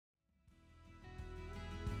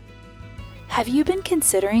Have you been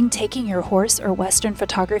considering taking your horse or Western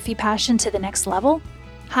photography passion to the next level?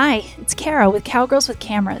 Hi, it's Kara with Cowgirls with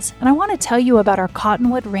Cameras, and I want to tell you about our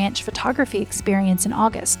Cottonwood Ranch photography experience in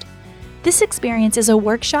August. This experience is a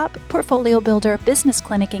workshop, portfolio builder, business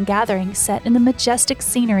clinic, and gathering set in the majestic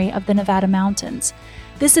scenery of the Nevada mountains.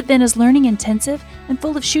 This event is learning intensive and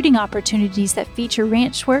full of shooting opportunities that feature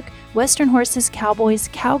ranch work, Western horses, cowboys,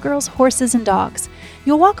 cowgirls, horses, and dogs.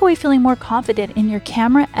 You'll walk away feeling more confident in your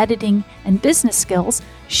camera, editing, and business skills,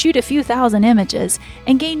 shoot a few thousand images,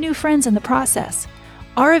 and gain new friends in the process.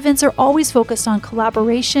 Our events are always focused on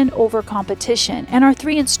collaboration over competition, and our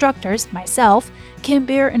three instructors, myself, Kim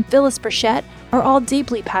Beer, and Phyllis Burchett, are all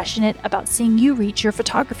deeply passionate about seeing you reach your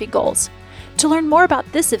photography goals. To learn more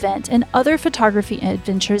about this event and other photography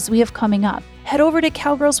adventures we have coming up, head over to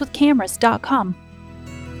cowgirlswithcameras.com.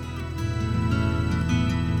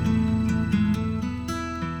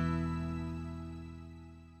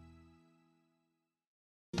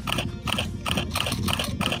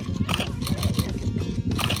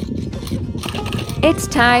 It's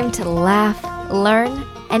time to laugh, learn,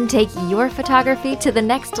 and take your photography to the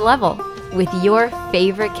next level with your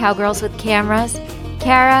favorite Cowgirls with Cameras,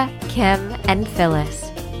 Kara, Kim, and Phyllis.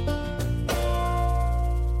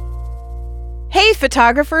 Hey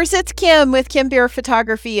photographers, it's Kim with Kim Beer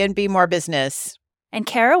Photography and Be More Business. And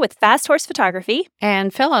Kara with Fast Horse Photography.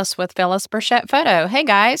 And Phyllis with Phyllis Burchett Photo. Hey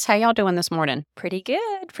guys, how y'all doing this morning? Pretty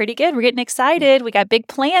good, pretty good. We're getting excited. We got big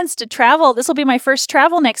plans to travel. This will be my first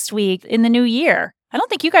travel next week in the new year. I don't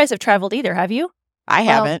think you guys have traveled either, have you? I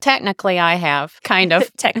Well, haven't. technically I have, kind of.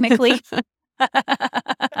 Technically.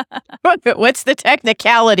 What's the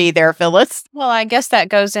technicality there, Phyllis? Well, I guess that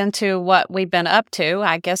goes into what we've been up to.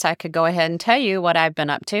 I guess I could go ahead and tell you what I've been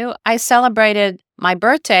up to. I celebrated my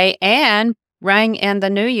birthday and rang in the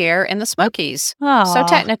new year in the Smokies. Aw. So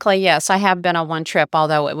technically, yes, I have been on one trip,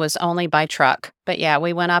 although it was only by truck. But yeah,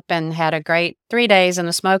 we went up and had a great 3 days in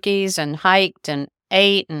the Smokies and hiked and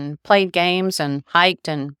ate and played games and hiked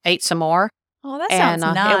and ate some more. Oh, that sounds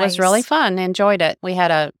And nice. it was really fun. Enjoyed it. We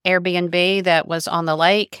had a Airbnb that was on the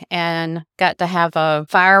lake and got to have a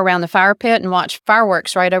fire around the fire pit and watch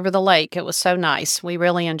fireworks right over the lake. It was so nice. We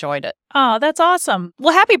really enjoyed it. Oh, that's awesome.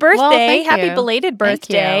 Well, happy birthday. Well, thank Happy you. belated Thank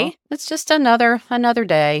birthday. you. It's just another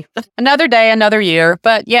day. Another day, another year.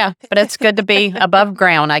 But yeah, but it's good to be above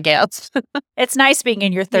ground, I guess. It's nice being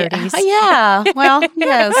in your 30s. Yeah. Well,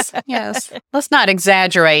 yes. Let's not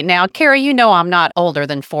exaggerate. Now, Carrie, you know I'm not older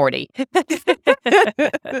than 40.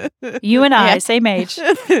 You and I, Yeah. same age.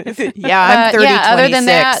 Yeah, I'm 30, yeah, other than 26.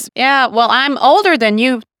 that, yeah, well, I'm older than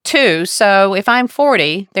you too. So if I'm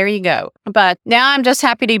 40, there you go. But now I'm just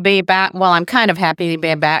happy to be back. Well, I'm kind of happy to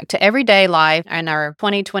be back to everyday life and our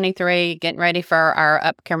 2023, getting ready for our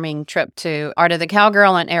upcoming trip to Art of the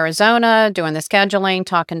Cowgirl in Arizona, doing the scheduling,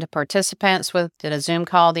 talking to participants did a Zoom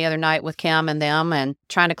call the other night with Kim and them, and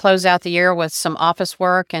trying to close out the year with some office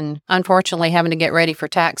work and unfortunately having to get ready for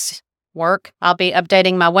tax work. I'll be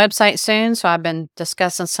updating my website soon, so I've been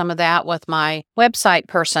discussing some of that with my website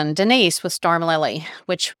person, Denise with Storm Lily,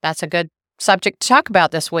 which that's a good subject to talk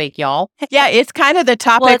about this week, y'all. Yeah, it's kind of the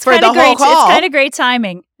topic Well, it's for kind the of whole great. call. It's kind of great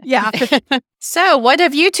timing. Yeah. So, what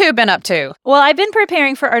have you two been up to? Well, I've been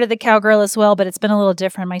preparing for Art of the Cowgirl as well, but it's been a little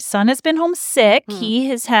different. My son has been home sick. He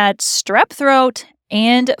has had strep throat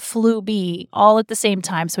and flu B all at the same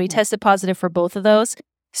time. So he tested positive for both of those.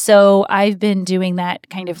 So I've been doing that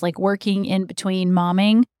kind of like working in between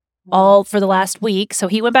momming all for the last week. So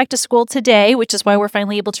he went back to school today, which is why we're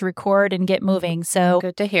finally able to record and get moving. So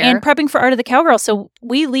Good to hear. and prepping for Art of the Cowgirl. So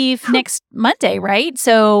we leave next Monday, right?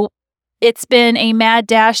 So it's been a mad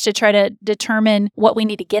dash to try to determine what we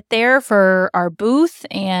need to get there for our booth.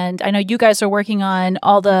 And I know you guys are working on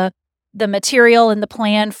all the material and the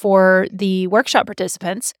plan for the workshop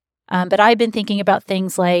participants. But I've been thinking about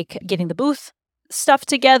things like getting the booth stuff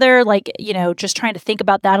together, like, just trying to think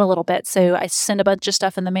about that a little bit. So I sent a bunch of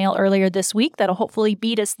stuff in the mail earlier this week that'll hopefully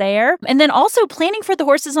beat us there. And then also planning for the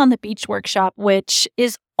Horses on the Beach workshop, which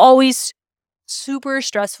is always super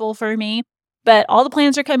stressful for me. But all the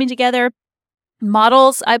plans are coming together.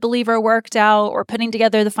 Models, I believe, are worked out. We're putting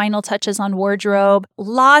together the final touches on wardrobe.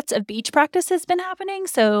 Lots of beach practice has been happening.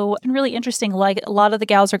 So it's been really interesting. Like a lot of the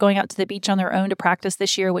gals are going out to the beach on their own to practice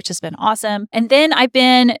this year, which has been awesome. And then I've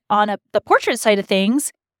been on the portrait side of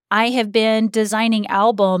things. I have been designing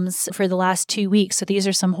albums for the last 2 weeks. So these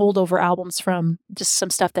are some holdover albums from just some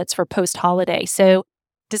stuff that's for post-holiday. So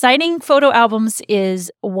designing photo albums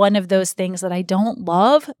is one of those things that I don't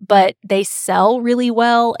love, but they sell really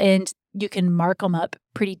well and you can mark them up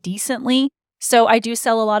pretty decently. So I do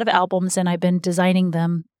sell a lot of albums and I've been designing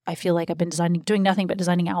them. I feel like I've been doing nothing but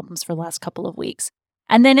designing albums for the last couple of weeks.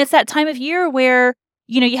 And then it's that time of year where,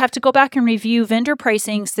 you have to go back and review vendor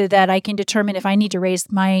pricing so that I can determine if I need to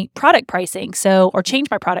raise my product pricing, or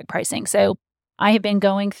change my product pricing. So I have been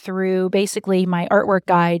going through basically my artwork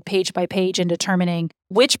guide page by page and determining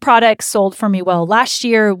which products sold for me well last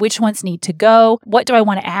year, which ones need to go, what do I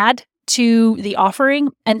want to add to the offering,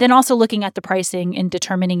 and then also looking at the pricing and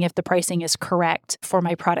determining if the pricing is correct for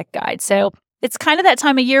my product guide. So it's kind of that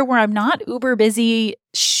time of year where I'm not uber busy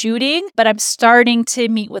shooting, but I'm starting to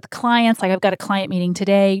meet with clients. Like I've got a client meeting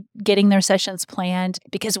today, getting their sessions planned,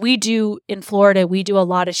 because in Florida, we do a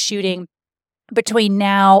lot of shooting between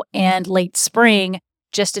now and late spring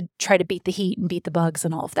just to try to beat the heat and beat the bugs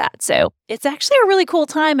and all of that. So it's actually a really cool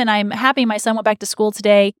time, and I'm happy my son went back to school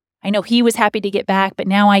today. I know he was happy to get back, but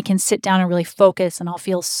now I can sit down and really focus, and I'll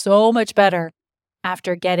feel so much better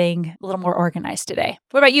after getting a little more organized today.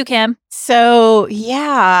 What about you, Kim? So,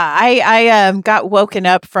 yeah, I got woken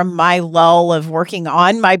up from my lull of working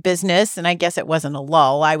on my business. And I guess it wasn't a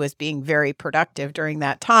lull. I was being very productive during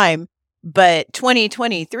that time. But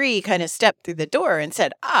 2023 kind of stepped through the door and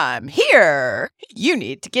said, I'm here. You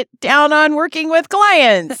need to get down on working with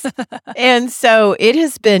clients. And so it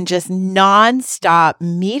has been just nonstop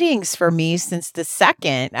meetings for me since the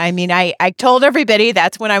second. I mean, I told everybody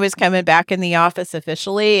that's when I was coming back in the office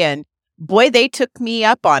officially. And boy, they took me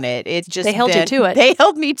up on it. They held you to it. They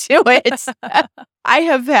held me to it. I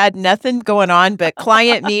have had nothing going on but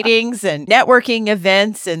client meetings and networking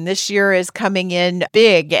events. And this year is coming in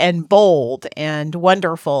big and bold and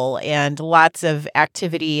wonderful, and lots of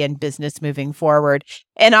activity and business moving forward.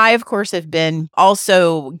 And I, of course, have been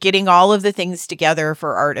also getting all of the things together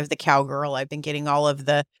for Art of the Cowgirl. I've been getting all of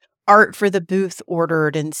the art for the booth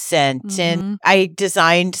ordered and sent. And I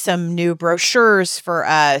designed some new brochures for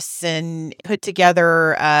us and put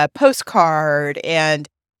together a postcard. And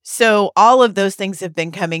so all of those things have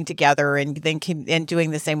been coming together, and then and doing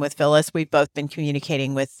the same with Phyllis. We've both been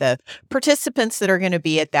communicating with the participants that are going to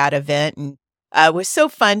be at that event. And it was so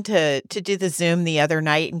fun to do the Zoom the other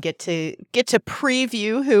night and get to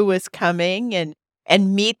preview who was coming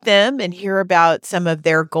and meet them and hear about some of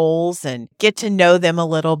their goals and get to know them a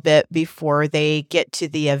little bit before they get to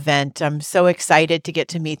the event. I'm so excited to get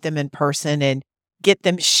to meet them in person and get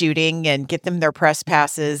them shooting and get them their press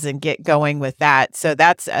passes and get going with that. So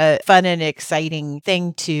that's a fun and exciting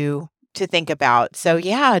thing to think about. So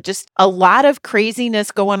yeah, just a lot of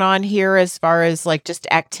craziness going on here as far as like just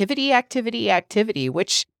activity,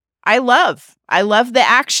 which I love. I love the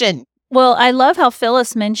action. Well, I love how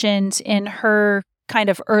Phyllis mentioned in her kind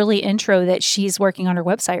of early intro that she's working on her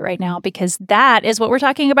website right now, because that is what we're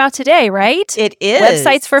talking about today, right? It is.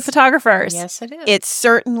 Websites for photographers. Yes, it is. It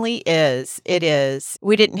certainly is. It is.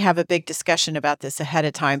 We didn't have a big discussion about this ahead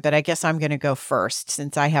of time, but I guess I'm going to go first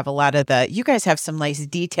since I have a lot of you guys have some nice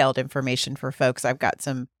detailed information for folks. I've got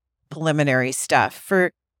some preliminary stuff.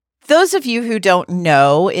 For those of you who don't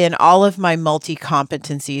know, in all of my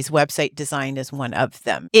multi-competencies, website design is one of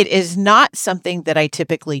them. It is not something that I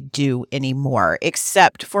typically do anymore,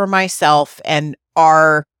 except for myself and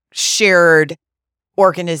our shared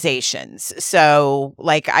organizations. So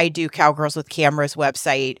like I do Cowgirls with Cameras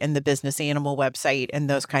website and the Business Animal website and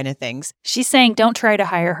those kind of things. She's saying don't try to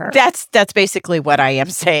hire her. That's basically what I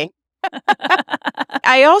am saying.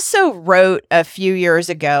 I also wrote a few years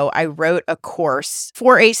ago, I wrote a course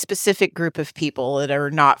for a specific group of people that are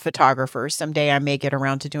not photographers. Someday I may get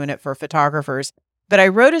around to doing it for photographers. But I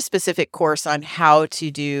wrote a specific course on how to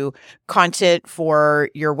do content for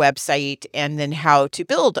your website and then how to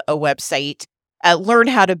build a website. Learn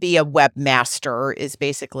how to be a webmaster is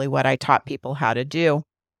basically what I taught people how to do.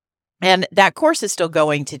 And that course is still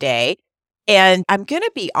going today. And I'm going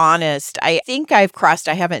to be honest, I think I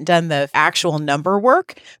haven't done the actual number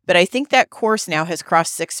work, but I think that course now has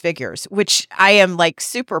crossed 6 figures, which I am like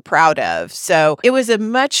super proud of. So it was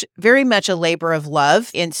very much a labor of love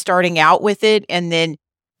in starting out with it. And then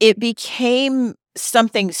it became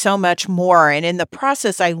something so much more. And in the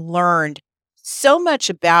process, I learned so much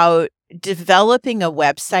about developing a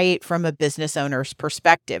website from a business owner's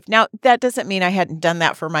perspective. Now, that doesn't mean I hadn't done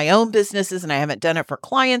that for my own businesses and I haven't done it for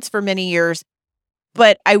clients for many years,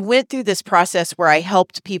 but I went through this process where I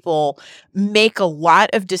helped people make a lot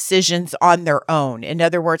of decisions on their own. In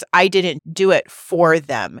other words, I didn't do it for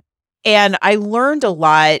them. And I learned a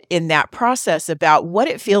lot in that process about what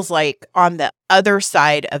it feels like on the other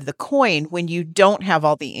side of the coin when you don't have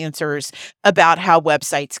all the answers about how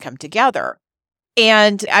websites come together.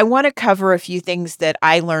 And I want to cover a few things that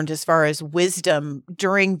I learned as far as wisdom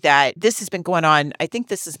during that. This has been going on. I think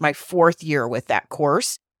this is my 4th year with that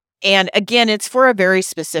course. And again, it's for a very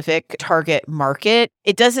specific target market.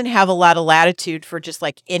 It doesn't have a lot of latitude for just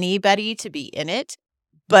like anybody to be in it.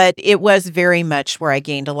 but it was very much where I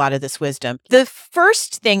gained a lot of this wisdom. The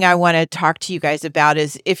first thing I want to talk to you guys about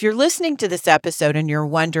is if you're listening to this episode and you're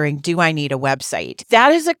wondering, do I need a website?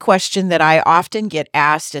 That is a question that I often get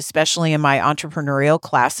asked, especially in my entrepreneurial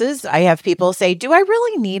classes. I have people say, do I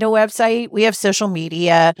really need a website? We have social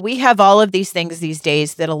media. We have all of these things these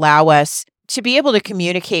days that allow us to be able to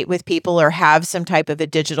communicate with people or have some type of a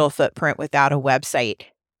digital footprint without a website.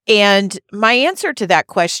 And my answer to that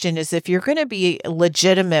question is if you're going to be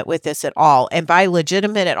legitimate with this at all, and by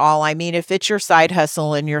legitimate at all, I mean, if it's your side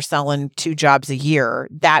hustle and you're selling 2 jobs a year,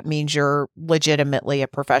 that means you're legitimately a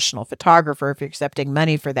professional photographer if you're accepting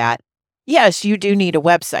money for that. Yes, you do need a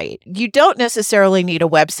website. You don't necessarily need a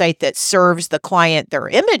website that serves the client their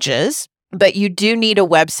images, but you do need a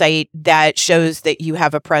website that shows that you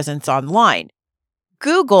have a presence online.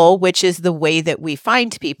 Google, which is the way that we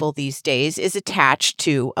find people these days, is attached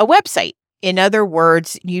to a website. In other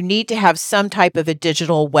words, you need to have some type of a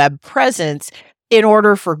digital web presence in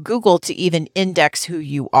order for Google to even index who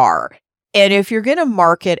you are. And if you're going to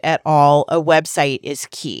market at all, a website is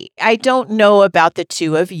key. I don't know about the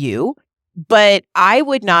two of you, but I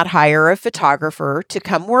would not hire a photographer to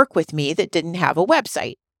come work with me that didn't have a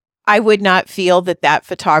website. I would not feel that that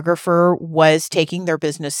photographer was taking their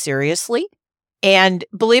business seriously. And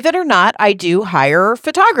believe it or not, I do hire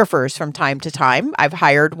photographers from time to time. I've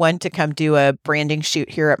hired one to come do a branding shoot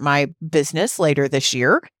here at my business later this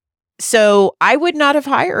year. So I would not have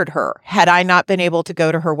hired her had I not been able to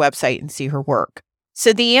go to her website and see her work.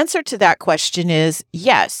 So the answer to that question is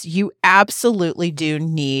yes, you absolutely do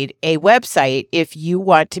need a website if you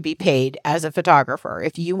want to be paid as a photographer.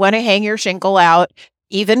 If you want to hang your shingle out,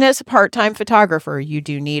 even as a part-time photographer, you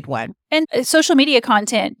do need one. And social media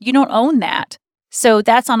content, you don't own that. So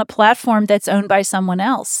that's on a platform that's owned by someone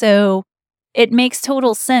else. So it makes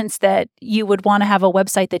total sense that you would want to have a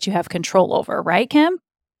website that you have control over, right, Kim?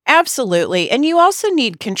 Absolutely. And you also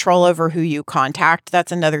need control over who you contact.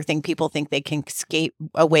 That's another thing people think they can escape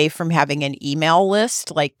away from having an email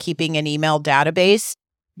list, like keeping an email database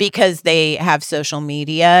because they have social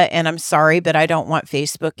media. And I'm sorry, but I don't want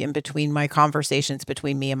Facebook in between my conversations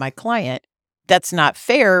between me and my client. That's not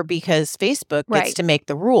fair because Facebook gets to make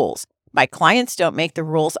the rules. My clients don't make the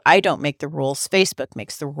rules. I don't make the rules. Facebook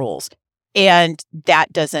makes the rules. And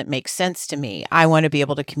that doesn't make sense to me. I want to be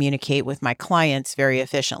able to communicate with my clients very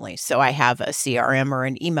efficiently. So I have a CRM or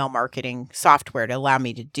an email marketing software to allow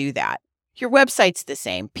me to do that. Your website's the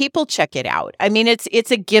same. People check it out. I mean,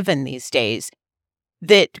 it's a given these days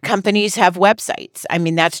that companies have websites. I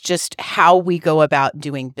mean, that's just how we go about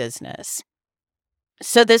doing business.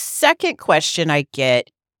 So the second question I get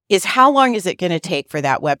is how long is it going to take for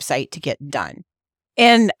that website to get done?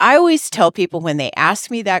 And I always tell people when they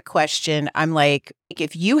ask me that question, I'm like,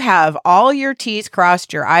 if you have all your T's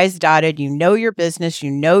crossed, your I's dotted, you know your business,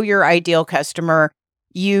 you know your ideal customer,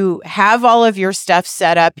 you have all of your stuff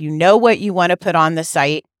set up, you know what you want to put on the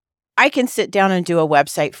site, I can sit down and do a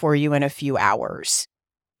website for you in a few hours.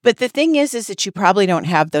 But the thing is that you probably don't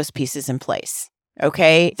have those pieces in place.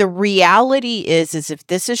 Okay. The reality is if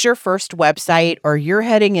this is your first website or you're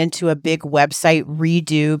heading into a big website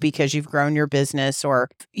redo because you've grown your business or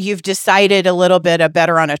you've decided a little bit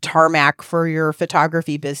better on a tarmac for your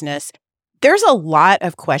photography business, there's a lot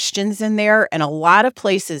of questions in there and a lot of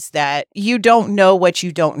places that you don't know what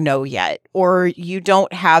you don't know yet, or you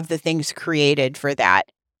don't have the things created for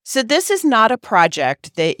that. So this is not a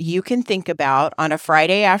project that you can think about on a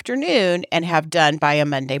Friday afternoon and have done by a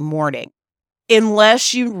Monday morning.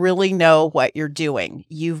 Unless you really know what you're doing,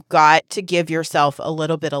 you've got to give yourself a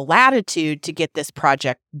little bit of latitude to get this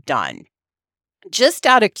project done. Just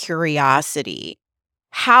out of curiosity,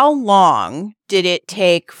 how long did it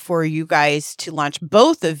take for you guys to launch?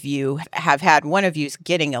 Both of you have had, one of you's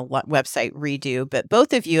getting a website redo, but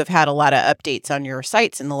both of you have had a lot of updates on your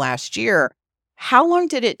sites in the last year. How long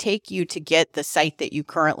did it take you to get the site that you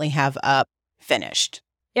currently have up finished?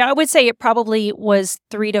 Yeah, I would say it probably was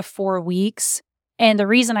 3 to 4 weeks. And the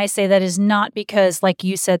reason I say that is not because, like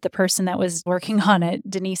you said, the person that was working on it,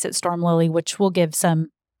 Denise at Storm Lily, which we'll give some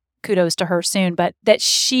kudos to her soon, but that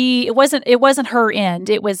it wasn't her end.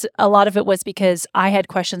 It was, a lot of it was because I had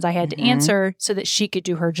questions I had to answer so that she could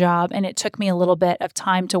do her job. And it took me a little bit of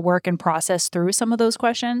time to work and process through some of those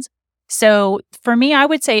questions. So for me, I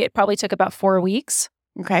would say it probably took about 4 weeks.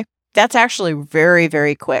 Okay. That's actually very,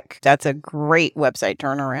 very quick. That's a great website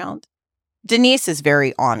turnaround. Denise is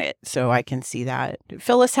very on it, so I can see that.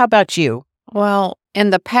 Phyllis, how about you? Well,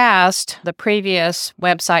 in the past, the previous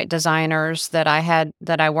website designers that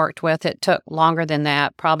I worked with, it took longer than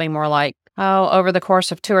that, probably more like, over the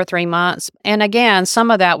course of 2 or 3 months. And again, some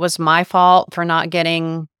of that was my fault for not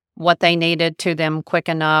getting what they needed to them quick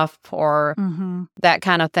enough or Mm-hmm. that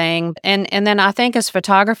kind of thing. And then I think as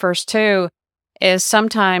photographers too, is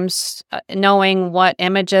sometimes knowing what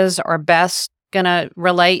images are best going to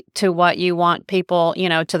relate to what you want people,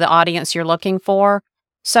 to the audience you're looking for.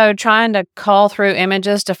 So trying to cull through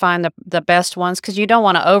images to find the best ones, because you don't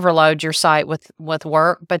want to overload your site with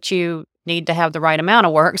work, but you need to have the right amount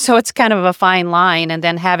of work. So it's kind of a fine line, and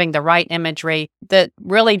then having the right imagery that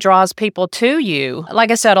really draws people to you.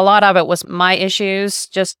 Like I said, a lot of it was my issues,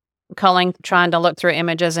 just culling, trying to look through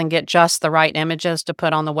images and get just the right images to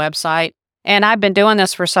put on the website. And I've been doing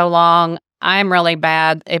this for so long, I'm really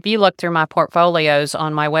bad. If you look through my portfolios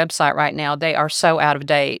on my website right now, they are so out of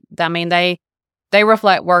date. I mean, they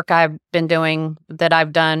reflect work I've been doing that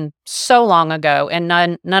I've done so long ago, and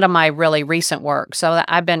none of my really recent work. So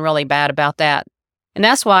I've been really bad about that. And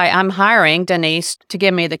that's why I'm hiring Denise to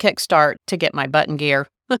give me the kickstart to get my button gear.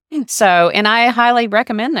 So, and I highly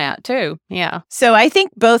recommend that too. Yeah. So I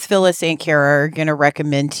think both Phyllis and Kara are going to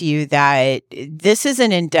recommend to you that this is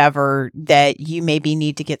an endeavor that you maybe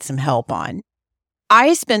need to get some help on.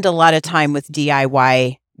 I spend a lot of time with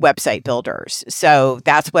DIY website builders. So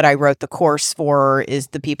that's what I wrote the course for, is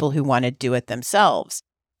the people who want to do it themselves.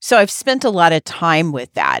 So I've spent a lot of time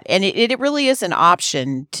with that. And it really is an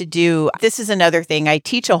option to do. This is another thing. I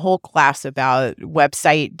teach a whole class about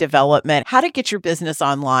website development. How to get your business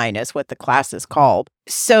online is what the class is called.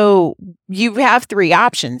 So you have 3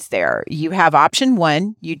 options there. You have option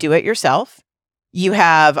 1, you do it yourself. You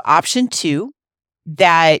have option 2,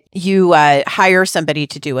 that you hire somebody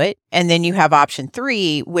to do it. And then you have option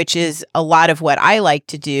 3, which is a lot of what I like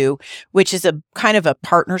to do, which is a kind of a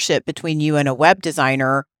partnership between you and a web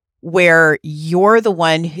designer, where you're the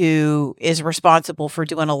one who is responsible for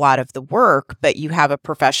doing a lot of the work, but you have a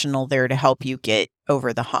professional there to help you get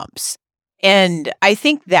over the humps. And I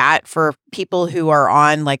think that for people who are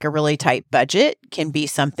on like a really tight budget can be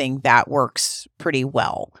something that works pretty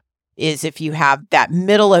well. Is if you have that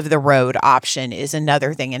middle of the road option is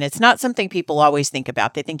another thing. And it's not something people always think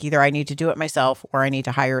about. They think either I need to do it myself or I need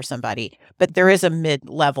to hire somebody, but there is a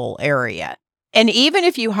mid-level area. And even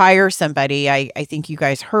if you hire somebody, I think you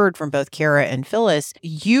guys heard from both Kara and Phyllis,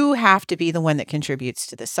 you have to be the one that contributes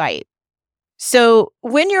to the site. So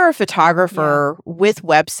when you're a photographer with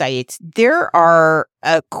websites, there are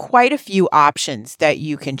quite a few options that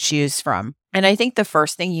you can choose from. And I think the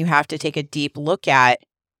first thing you have to take a deep look at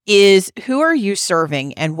is, who are you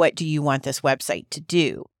serving and what do you want this website to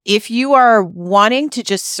do? If you are wanting to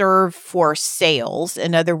just serve for sales,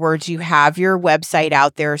 in other words, you have your website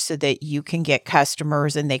out there so that you can get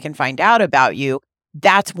customers and they can find out about you,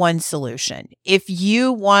 that's one solution. If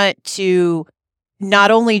you want to not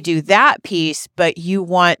only do that piece, but you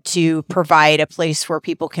want to provide a place where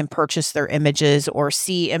people can purchase their images or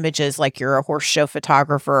see images, like you're a horse show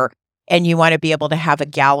photographer, and you want to be able to have a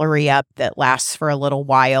gallery up that lasts for a little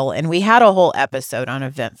while. And we had a whole episode on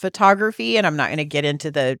event photography, and I'm not going to get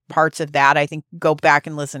into the parts of that. I think go back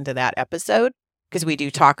and listen to that episode because we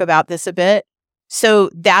do talk about this a bit. So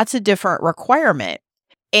that's a different requirement.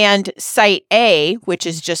 And site A, which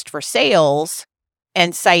is just for sales,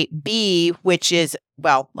 and site B, which is,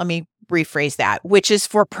 well, let me rephrase that, which is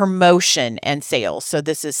for promotion and sales. So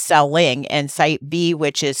this is selling, and site B,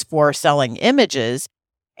 which is for selling images.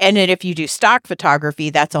 And then if you do stock photography,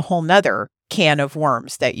 that's a whole nother can of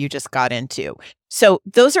worms that you just got into. So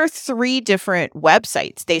those are 3 different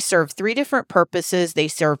websites. They serve 3 different purposes. They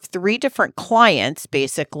serve 3 different clients,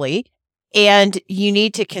 basically. And you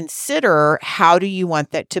need to consider, how do you want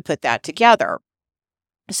that to put that together?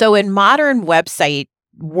 So in modern website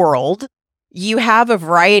world, you have a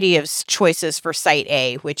variety of choices for site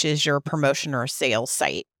A, which is your promotion or sales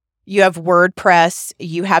site. You have WordPress,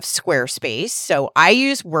 you have Squarespace. So I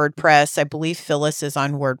use WordPress. I believe Phyllis is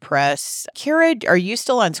on WordPress. Kara, are you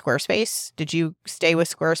still on Squarespace? Did you stay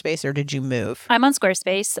with Squarespace or did you move? I'm on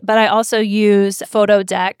Squarespace, but I also use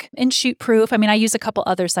PhotoDeck and ShootProof. I mean, I use a couple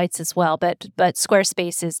other sites as well, but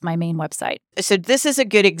Squarespace is my main website. So this is a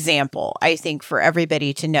good example, I think, for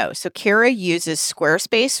everybody to know. So Kara uses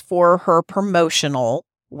Squarespace for her promotional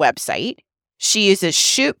website. She uses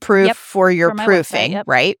ShootProof for your for proofing, website,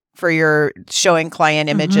 right? For your showing client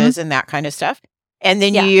images and that kind of stuff. And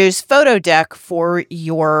then you use PhotoDeck for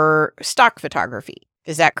your stock photography.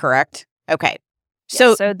 Is that correct? Okay.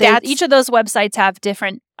 So each of those websites have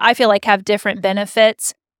different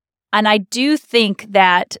benefits. And I do think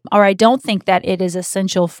that, or I don't think that it is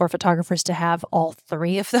essential for photographers to have all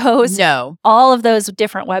 3 of those. No. All of those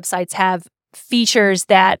different websites have features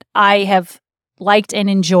that I have liked and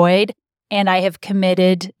enjoyed, and I have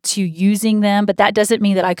committed to using them. But that doesn't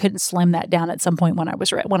mean that I couldn't slim that down at some point when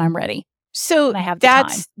I'm ready. So and I have the time.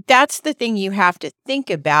 that's the thing you have to think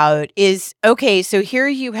about is, okay, so here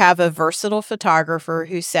you have a versatile photographer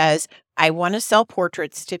who says, I want to sell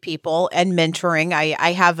portraits to people and mentoring.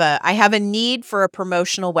 I have a need for a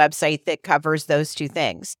promotional website that covers those two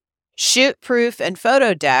things. Shootproof and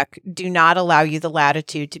Photodeck do not allow you the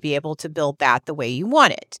latitude to be able to build that the way you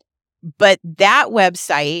want it. But that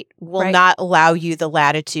website will Right. not allow you the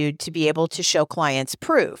latitude to be able to show clients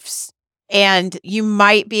proofs. And you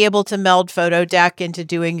might be able to meld Photodeck into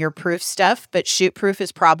doing your proof stuff, but Shootproof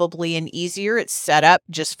is probably an easier. It's set up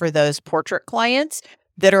just for those portrait clients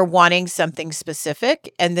that are wanting something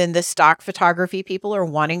specific. And then the stock photography people are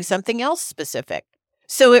wanting something else specific.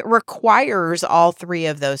 So it requires all three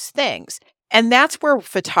of those things. And that's where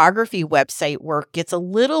photography website work gets a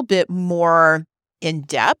little bit more in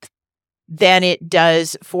depth than it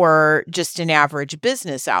does for just an average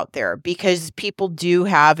business out there, because people do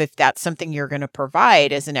have, if that's something you're going to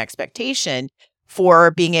provide as an expectation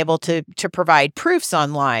for being able to provide proofs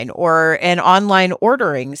online or an online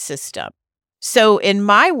ordering system. So in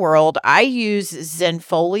my world, I use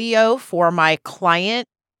Zenfolio for my client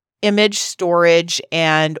image storage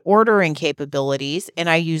and ordering capabilities, and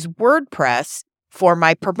I use WordPress for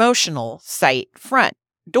my promotional site front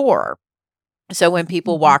door. So when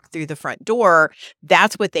people walk through the front door,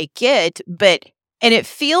 that's what they get. And it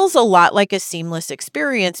feels a lot like a seamless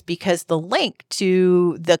experience because the link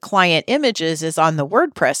to the client images is on the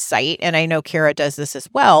WordPress site. And I know Kara does this as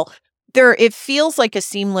well. It feels like a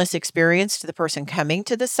seamless experience to the person coming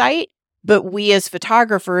to the site. But we as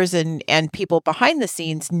photographers and people behind the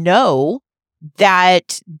scenes know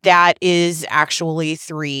that that is actually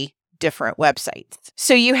three different websites.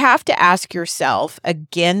 So you have to ask yourself,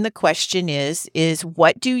 again, the question is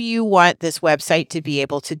what do you want this website to be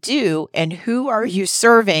able to do? And who are you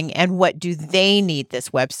serving? And what do they need this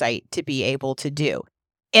website to be able to do?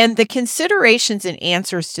 And the considerations and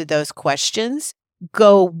answers to those questions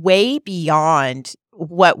go way beyond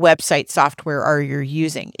what website software are you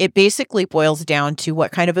using. It basically boils down to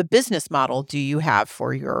what kind of a business model do you have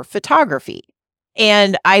for your photography?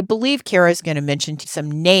 And I believe Kara's going to mention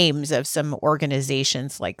some names of some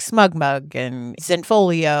organizations like SmugMug and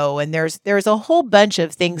Zenfolio. And there's a whole bunch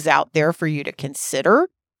of things out there for you to consider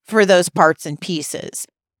for those parts and pieces.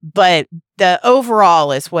 But the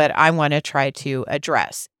overall is what I want to try to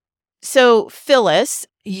address. So Phyllis,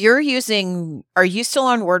 are you still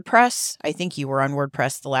on WordPress? I think you were on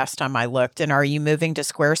WordPress the last time I looked. And are you moving to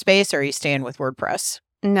Squarespace or are you staying with WordPress?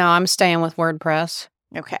 No, I'm staying with WordPress.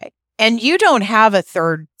 Okay. And you don't have a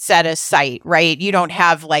third set of site, right? You don't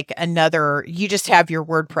have you just have your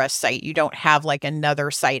WordPress site. You don't have like another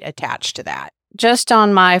site attached to that. Just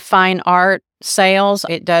on my Fine Art sales,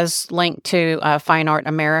 it does link to Fine Art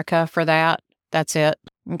America for that. That's it.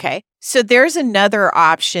 Okay. So there's another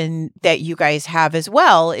option that you guys have as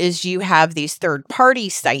well, is you have these third-party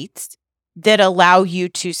sites that allow you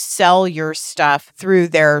to sell your stuff through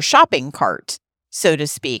their shopping cart, so to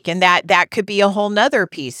speak. And that could be a whole nother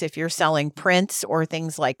piece. If you're selling prints or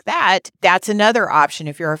things like that, that's another option.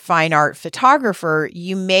 If you're a fine art photographer,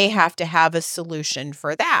 you may have to have a solution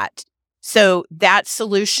for that. So that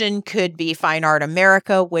solution could be Fine Art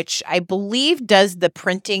America, which I believe does the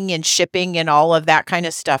printing and shipping and all of that kind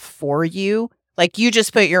of stuff for you. Like you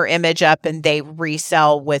just put your image up and they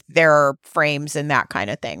resell with their frames and that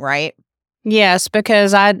kind of thing, right? Yes,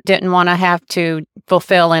 because I didn't want to have to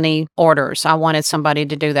fulfill any orders. I wanted somebody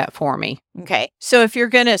to do that for me. Okay. So if you're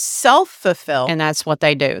going to self-fulfill. And that's what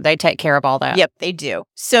they do. They take care of all that. Yep, they do.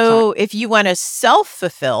 So if you want to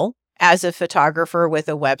self-fulfill as a photographer with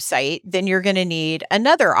a website, then you're going to need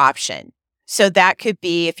another option. So that could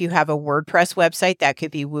be, if you have a WordPress website, that could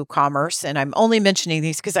be WooCommerce. And I'm only mentioning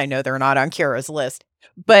these because I know they're not on Kara's list.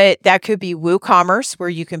 But that could be WooCommerce, where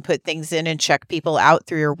you can put things in and check people out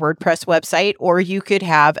through your WordPress website, or you could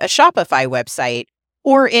have a Shopify website,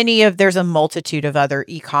 or there's a multitude of other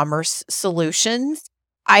e-commerce solutions.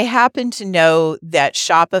 I happen to know that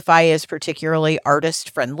Shopify is particularly artist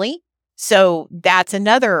friendly. So that's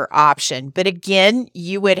another option. But again,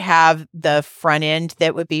 you would have the front end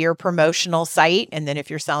that would be your promotional site. And then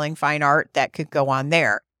if you're selling fine art, that could go on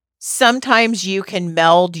there. Sometimes you can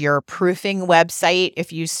meld your proofing website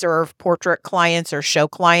if you serve portrait clients or show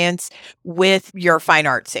clients with your fine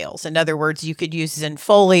art sales. In other words, you could use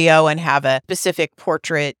Zenfolio and have a specific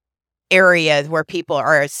portrait area where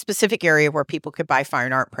a specific area where people could buy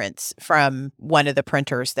fine art prints from one of the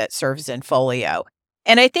printers that serves Zenfolio.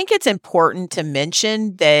 And I think it's important to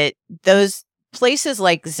mention that those places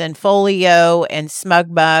like Zenfolio and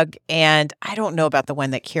SmugMug, and I don't know about the one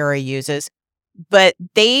that Kara uses, but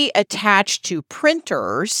they attach to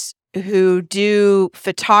printers who do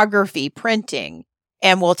photography printing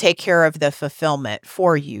and will take care of the fulfillment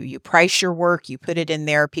for you. You price your work, you put it in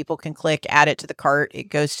there, people can click, add it to the cart, it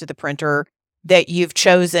goes to the printer that you've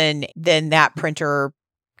chosen, then that printer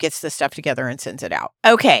gets the stuff together and sends it out.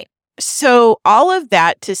 Okay. So all of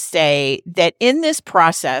that to say that in this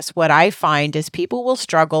process, what I find is people will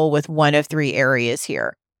struggle with one of three areas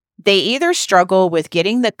here. They either struggle with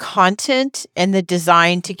getting the content and the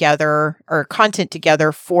design together or content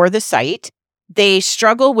together for the site. They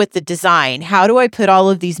struggle with the design. How do I put all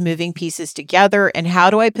of these moving pieces together, and how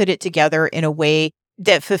do I put it together in a way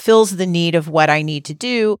that fulfills the need of what I need to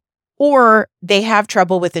do? Or they have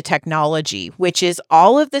trouble with the technology, which is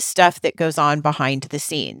all of the stuff that goes on behind the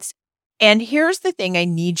scenes. And here's the thing I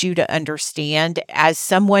need you to understand as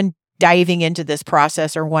someone diving into this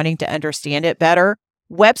process or wanting to understand it better.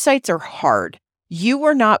 Websites are hard. You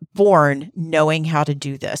were not born knowing how to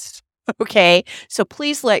do this. Okay. So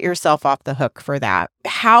please let yourself off the hook for that.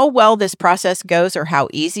 How well this process goes or how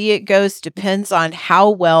easy it goes depends on how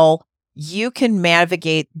well you can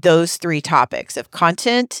navigate those three topics of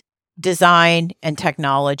content, design, and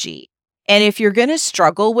technology. And if you're going to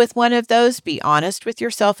struggle with one of those, be honest with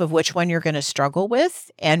yourself of which one you're going to struggle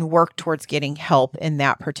with and work towards getting help in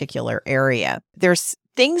that particular area. There's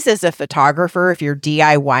things as a photographer, if you're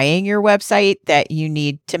DIYing your website, that you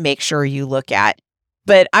need to make sure you look at.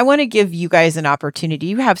 But I want to give you guys an opportunity.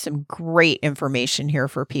 You have some great information here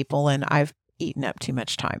for people, and I've eaten up too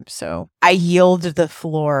much time. So I yield the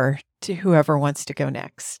floor to whoever wants to go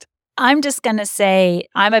next. I'm just going to say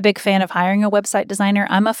I'm a big fan of hiring a website designer.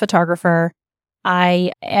 I'm a photographer.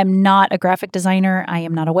 I am not a graphic designer. I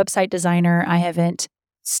am not a website designer. I haven't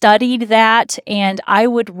studied that. And I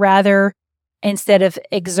would rather, instead of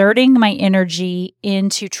exerting my energy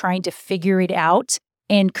into trying to figure it out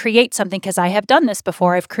and create something, because I have done this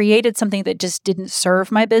before, I've created something that just didn't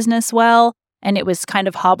serve my business well and it was kind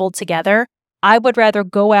of hobbled together. I would rather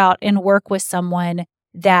go out and work with someone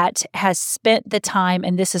that has spent the time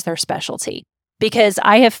and this is their specialty. Because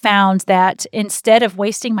I have found that instead of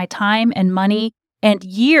wasting my time and money and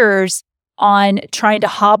years on trying to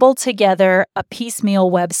hobble together a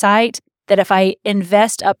piecemeal website, that if I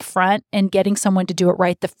invest up front in getting someone to do it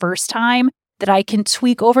right the first time, that I can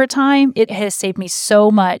tweak over time, it has saved me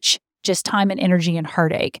so much just time and energy and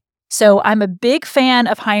heartache. So I'm a big fan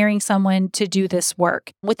of hiring someone to do this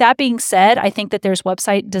work. With that being said, I think that there's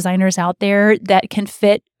website designers out there that can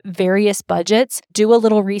fit various budgets. Do a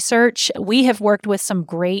little research. We have worked with some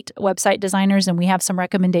great website designers and we have some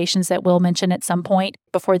recommendations that we'll mention at some point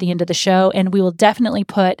before the end of the show. And we will definitely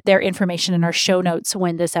put their information in our show notes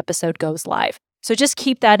when this episode goes live. So just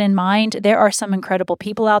keep that in mind. There are some incredible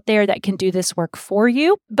people out there that can do this work for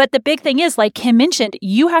you. But the big thing is, like Kim mentioned,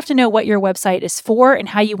 you have to know what your website is for and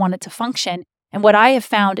how you want it to function. And what I have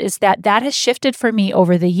found is that that has shifted for me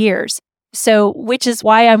over the years. So, which is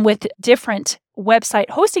why I'm with different website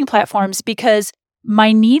hosting platforms, because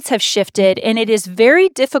my needs have shifted. And it is very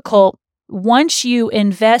difficult once you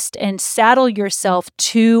invest and saddle yourself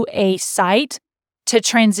to a site to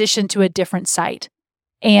transition to a different site.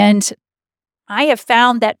 And I have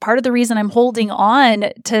found that part of the reason I'm holding on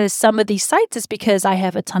to some of these sites is because I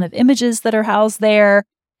have a ton of images that are housed there.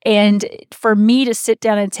 And for me to sit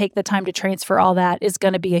down and take the time to transfer all that is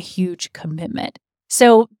going to be a huge commitment.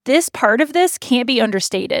 So this part of this can't be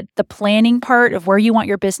understated. The planning part of where you want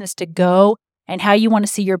your business to go and how you want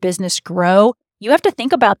to see your business grow, you have to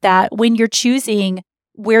think about that when you're choosing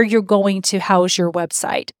where you're going to house your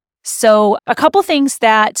website. So a couple things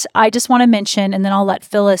that I just want to mention, and then I'll let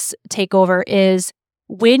Phyllis take over, is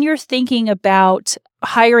when you're thinking about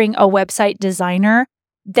hiring a website designer,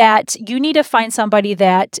 that you need to find somebody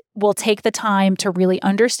that will take the time to really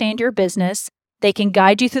understand your business. They can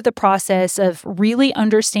guide you through the process of really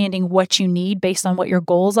understanding what you need based on what your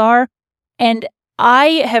goals are. And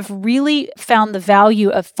I have really found the value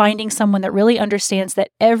of finding someone that really understands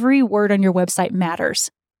that every word on your website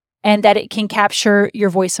matters, and that it can capture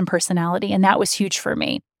your voice and personality. And that was huge for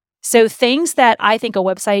me. So things that I think a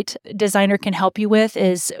website designer can help you with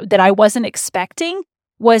is that I wasn't expecting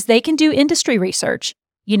was they can do industry research.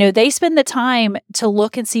 You know, they spend the time to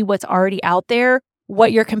look and see what's already out there,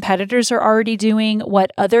 what your competitors are already doing,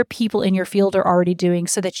 what other people in your field are already doing,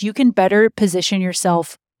 so that you can better position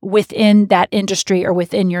yourself within that industry or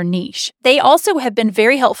within your niche. They also have been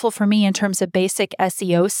very helpful for me in terms of basic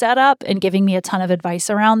SEO setup and giving me a ton of advice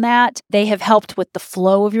around that. They have helped with the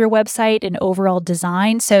flow of your website and overall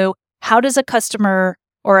design. So how does a customer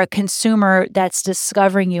or a consumer that's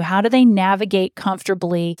discovering you, how do they navigate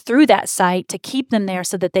comfortably through that site to keep them there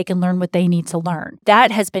so that they can learn what they need to learn?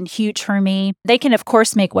 That has been huge for me. They can, of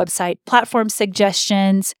course, make website platform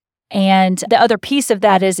suggestions. And the other piece of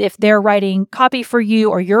that is if they're writing copy for you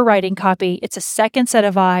or you're writing copy, it's a second set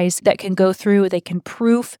of eyes that can go through, they can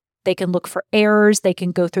proof, they can look for errors, they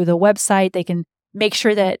can go through the website, they can make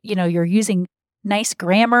sure that, you're using nice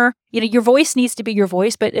grammar. Your voice needs to be your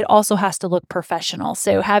voice, but it also has to look professional.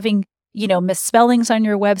 So having, misspellings on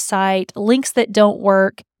your website, links that don't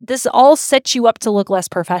work, this all sets you up to look less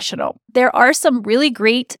professional. There are some really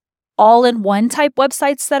great all-in-one type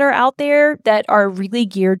websites that are out there that are really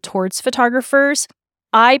geared towards photographers.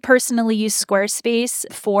 I personally use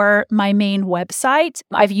Squarespace for my main website.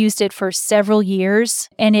 I've used it for several years,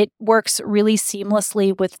 and it works really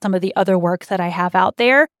seamlessly with some of the other work that I have out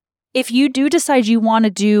there. If you do decide you want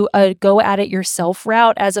to do a go-at-it-yourself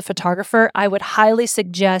route as a photographer, I would highly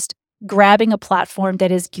suggest grabbing a platform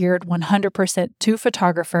that is geared 100% to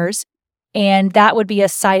photographers. And that would be a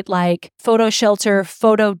site like PhotoShelter,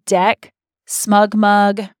 PhotoDeck,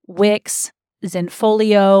 SmugMug, Wix,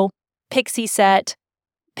 Zenfolio, Pixieset,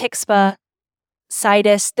 Pixpa,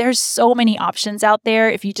 Citus. There's so many options out there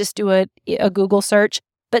if you just do a Google search.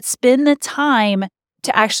 But spend the time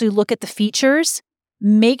to actually look at the features,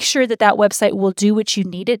 make sure that website will do what you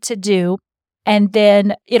need it to do, and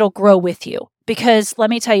then it'll grow with you. Because let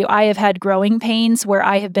me tell you, I have had growing pains where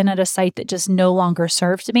I have been at a site that just no longer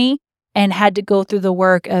served me and had to go through the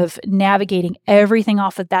work of navigating everything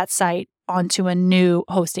off of that site onto a new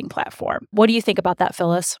hosting platform. What do you think about that,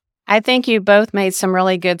 Phyllis? I think you both made some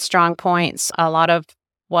really good, strong points. A lot of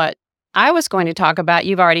what I was going to talk about,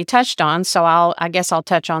 you've already touched on, so I guess I'll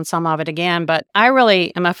touch on some of it again. But I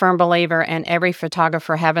really am a firm believer in every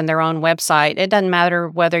photographer having their own website. It doesn't matter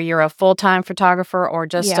whether you're a full-time photographer or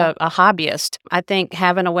just a hobbyist. I think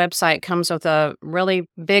having a website comes with a really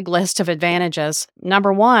big list of advantages.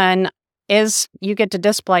 Number one is you get to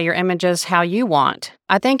display your images how you want.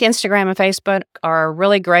 I think Instagram and Facebook are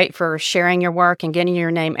really great for sharing your work and getting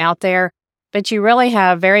your name out there, but you really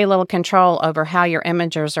have very little control over how your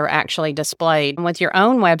images are actually displayed. And with your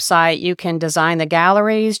own website, you can design the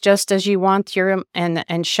galleries just as you want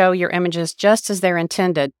and show your images just as they're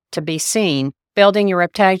intended to be seen, building your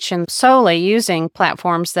reputation solely using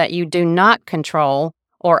platforms that you do not control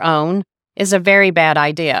or own is a very bad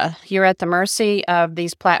idea. You're at the mercy of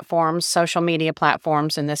these platforms, social media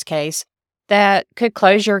platforms in this case, that could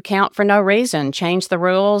close your account for no reason, change the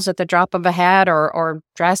rules at the drop of a hat, or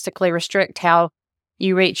drastically restrict how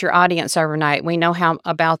you reach your audience overnight. We know how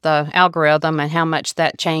about the algorithm and how much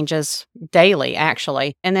that changes daily,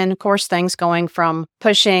 actually. And then, of course, things going from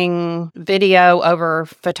pushing video over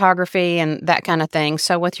photography and that kind of thing.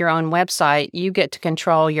 So with your own website, you get to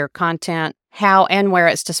control your content, how and where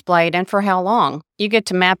it's displayed, and for how long. You get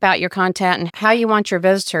to map out your content and how you want your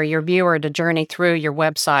visitor, your viewer, to journey through your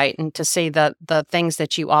website and to see the things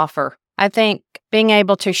that you offer. I think being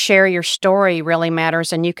able to share your story really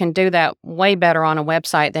matters, and you can do that way better on a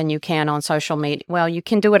website than you can on social media. Well, you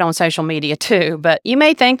can do it on social media too, but you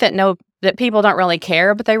may think that people don't really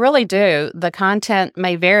care, but they really do. The content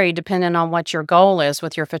may vary depending on what your goal is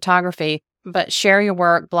with your photography. But share your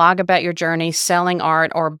work, blog about your journey, selling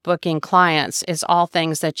art, or booking clients is all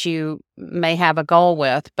things that you may have a goal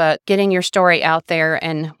with. But getting your story out there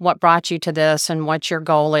and what brought you to this and what your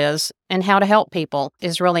goal is and how to help people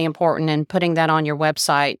is really important. And putting that on your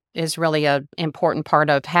website is really an important part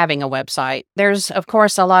of having a website. There's, of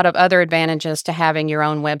course, a lot of other advantages to having your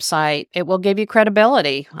own website. It will give you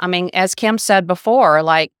credibility. I mean, as Kim said before,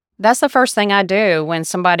 that's the first thing I do when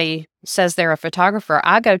somebody says they're a photographer.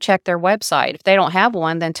 I go check their website. If they don't have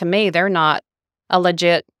one, then to me, they're not a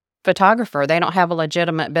legit photographer. They don't have a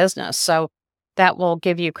legitimate business. So that will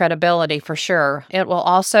give you credibility for sure. It will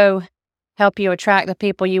also help you attract the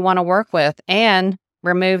people you want to work with and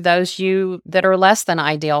remove those that are less than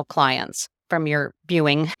ideal clients from your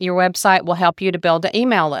viewing. Your website will help you to build an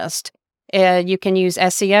email list. You can use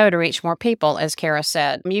SEO to reach more people, as Kara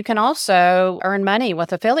said. You can also earn money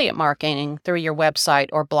with affiliate marketing through your website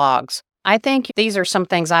or blogs. I think these are some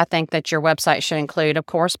things I think that your website should include. Of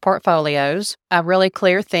course, portfolios, a really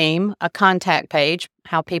clear theme, a contact page,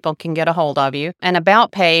 how people can get a hold of you, an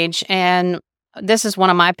about page. And this is one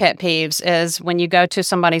of my pet peeves is when you go to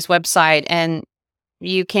somebody's website and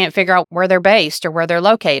you can't figure out where they're based or where they're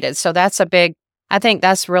located. So I think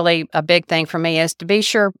that's really a big thing for me is to be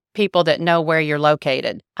sure people that know where you're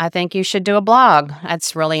located. I think you should do a blog.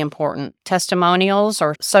 That's really important. Testimonials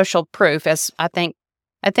or social proof, as I think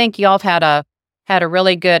y'all have had a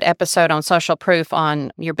really good episode on social proof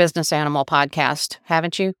on your Business Animal podcast,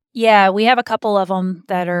 haven't you? Yeah, we have a couple of them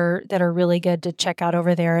that are really good to check out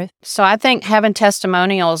over there. So I think having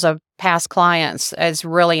testimonials of past clients is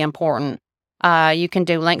really important. You can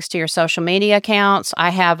do links to your social media accounts.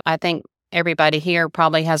 I think everybody here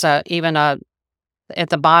probably has at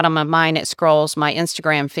the bottom of mine, it scrolls my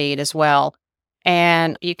Instagram feed as well.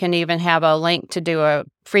 And you can even have a link to do a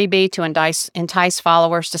freebie to entice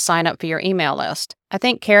followers to sign up for your email list. I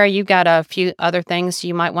think, Kara, you've got a few other things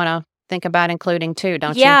you might want to think about including too,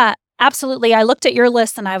 don't you? Yeah, absolutely. I looked at your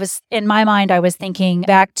list and in my mind, I was thinking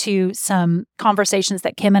back to some conversations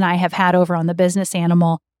that Kim and I have had over on the Business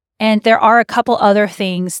Animal. And there are a couple other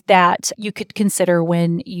things that you could consider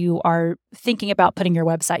when you are thinking about putting your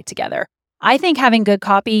website together. I think having good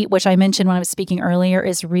copy, which I mentioned when I was speaking earlier,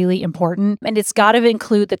 is really important. And it's got to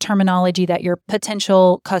include the terminology that your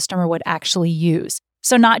potential customer would actually use.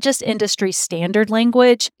 So not just industry standard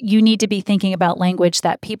language, you need to be thinking about language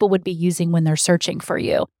that people would be using when they're searching for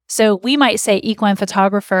you. So we might say equine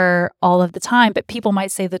photographer all of the time, but people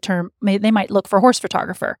might say the term, they might look for horse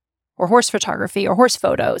photographer or horse photography or horse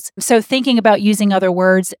photos. So thinking about using other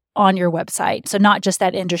words on your website. So not just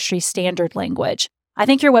that industry standard language. I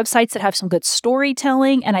think your websites that have some good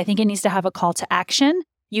storytelling, and I think it needs to have a call to action.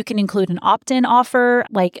 You can include an opt-in offer.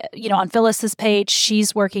 Like, on Phyllis's page, she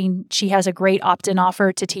has a great opt-in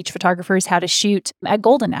offer to teach photographers how to shoot at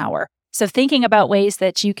golden hour. So thinking about ways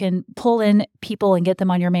that you can pull in people and get them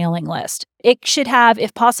on your mailing list. It should have,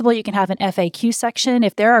 if possible, you can have an FAQ section.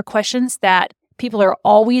 If there are questions that people are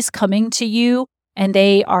always coming to you and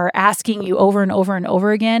they are asking you over and over and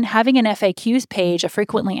over again, having an FAQs page, a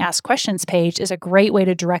frequently asked questions page, is a great way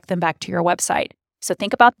to direct them back to your website. So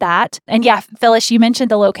think about that. And yeah, Phyllis, you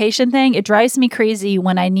mentioned the location thing. It drives me crazy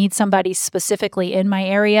when I need somebody specifically in my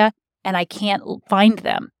area and I can't find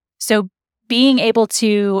them. So being able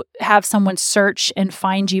to have someone search and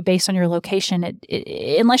find you based on your location,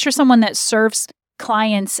 unless you're someone that serves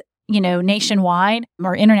clients nationwide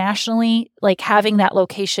or internationally, like having that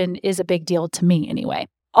location is a big deal to me anyway.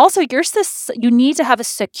 Also, you need to have a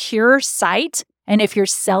secure site. And if you're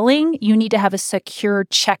selling, you need to have a secure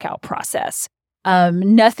checkout process.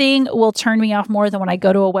 Nothing will turn me off more than when I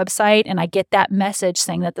go to a website and I get that message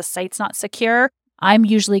saying that the site's not secure. I'm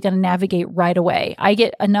usually going to navigate right away. I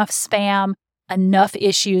get enough spam, enough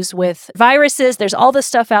issues with viruses. There's all this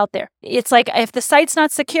stuff out there. It's like, if the site's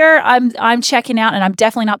not secure, I'm checking out, and I'm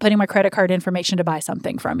definitely not putting my credit card information to buy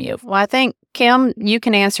something from you. Well, I think, Kim, you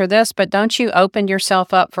can answer this, but don't you open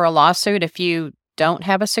yourself up for a lawsuit if you don't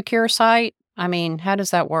have a secure site? I mean, how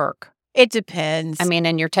does that work? It depends. I mean,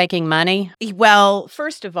 and you're taking money? Well,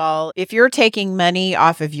 first of all, if you're taking money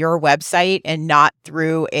off of your website and not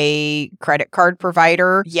through a credit card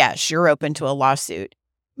provider, yes, you're open to a lawsuit.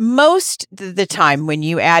 Most of the time when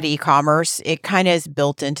you add e-commerce, it kind of is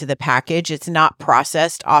built into the package. It's not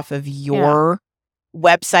processed off of your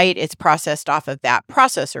website. It's processed off of that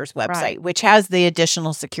processor's website, which has the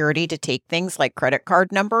additional security to take things like credit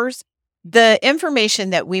card numbers. The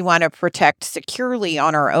information that we want to protect securely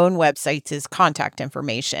on our own websites is contact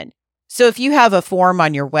information. So if you have a form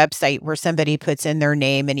on your website where somebody puts in their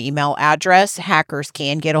name and email address, hackers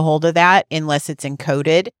can get a hold of that unless it's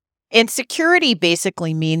encoded. And security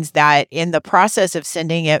basically means that in the process of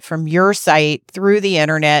sending it from your site through the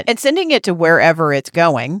internet and sending it to wherever it's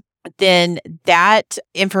going, then that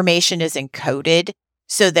information is encoded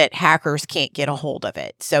so that hackers can't get a hold of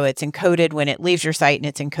it. So it's encoded when it leaves your site and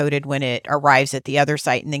it's encoded when it arrives at the other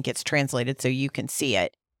site and then gets translated so you can see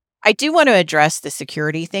it. I do want to address the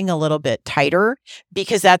security thing a little bit tighter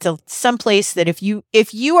because that's someplace that if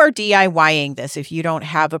you are DIYing this, if you don't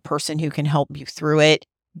have a person who can help you through it,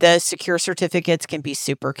 the secure certificates can be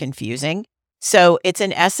super confusing. So it's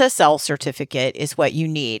an SSL certificate is what you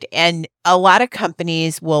need. And a lot of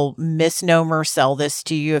companies will misnomer sell this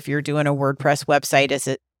to you if you're doing a WordPress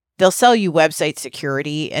website. They'll sell you website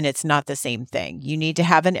security and it's not the same thing. You need to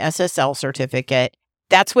have an SSL certificate.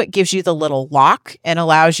 That's what gives you the little lock and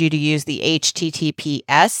allows you to use the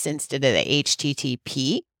HTTPS instead of the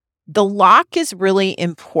HTTP. The lock is really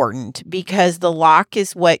important because the lock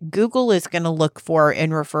is what Google is going to look for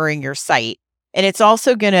in referring your site. And it's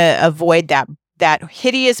also going to avoid that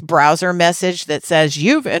hideous browser message that says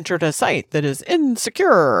you've entered a site that is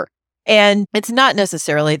insecure. And it's not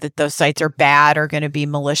necessarily that those sites are bad or going to be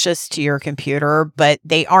malicious to your computer, but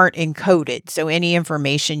they aren't encoded. So any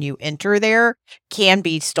information you enter there can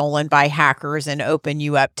be stolen by hackers and open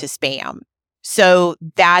you up to spam. So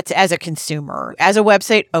that's as a consumer. As a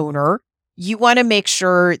website owner, you want to make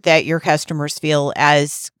sure that your customers feel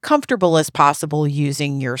as comfortable as possible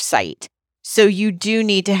using your site. So you do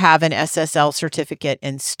need to have an SSL certificate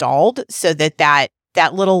installed so that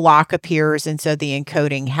little lock appears and so the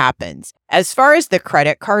encoding happens. As far as the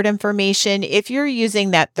credit card information, if you're using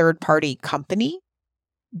that third-party company,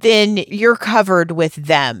 then you're covered with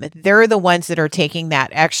them. They're the ones that are taking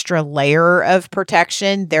that extra layer of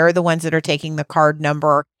protection. They're the ones that are taking the card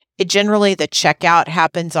number. Generally, the checkout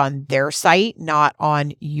happens on their site, not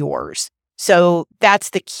on yours. So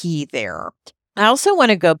that's the key there. I also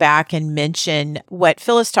want to go back and mention what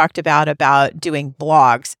Phyllis talked about doing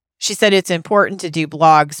blogs. She said it's important to do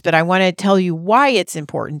blogs, but I want to tell you why it's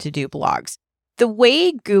important to do blogs. The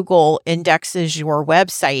way Google indexes your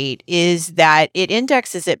website is that it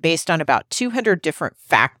indexes it based on about 200 different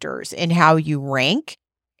factors in how you rank.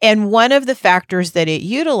 And one of the factors that it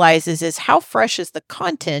utilizes is how fresh is the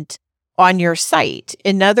content on your site.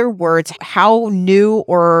 In other words, how new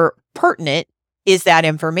or pertinent is that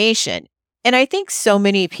information? And I think so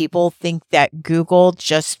many people think that Google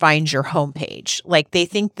just finds your homepage. Like they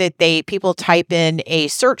think that people type in a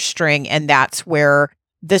search string and that's where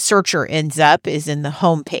the searcher ends up, is in the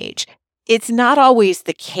homepage. It's not always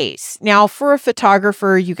the case. Now, for a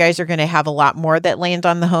photographer, you guys are going to have a lot more that land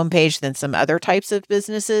on the homepage than some other types of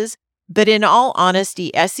businesses. But in all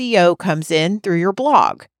honesty, SEO comes in through your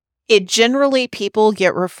blog. It generally, people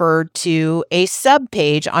get referred to a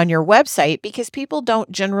subpage on your website because people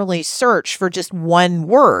don't generally search for just one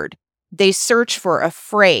word. They search for a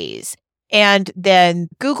phrase, and then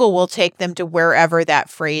Google will take them to wherever that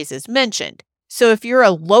phrase is mentioned. So if you're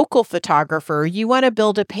a local photographer, you want to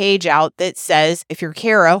build a page out that says, if you're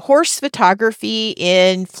Kara, horse photography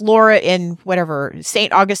in Florida, in whatever,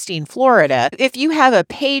 St. Augustine, Florida. If you have a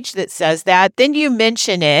page that says that, then you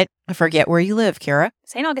mention it. I forget where you live, Kara.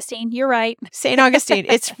 St. Augustine, you're right. St. Augustine.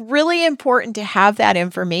 It's really important to have that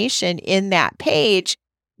information in that page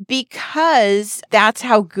because that's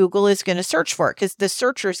how Google is going to search for it. Because the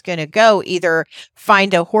searcher is going to go either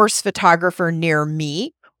find a horse photographer near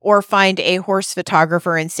me or find a horse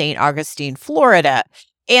photographer in St. Augustine, Florida.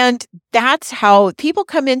 And that's how people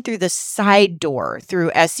come in through the side door through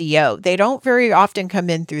SEO. They don't very often come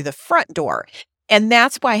in through the front door. And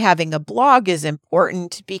that's why having a blog is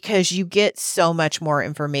important because you get so much more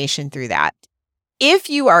information through that. If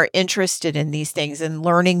you are interested in these things and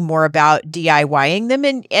learning more about DIYing them,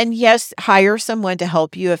 and yes, hire someone to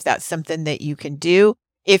help you if that's something that you can do.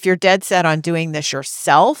 If you're dead set on doing this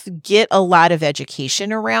yourself, get a lot of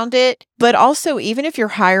education around it. But also, even if you're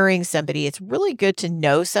hiring somebody, it's really good to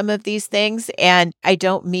know some of these things. And I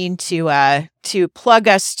don't mean to plug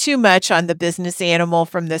us too much on the business animal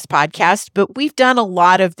from this podcast, but we've done a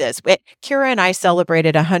lot of this. Kara and I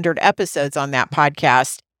celebrated 100 episodes on that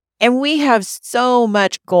podcast, and we have so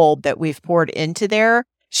much gold that we've poured into there.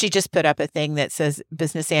 She just put up a thing that says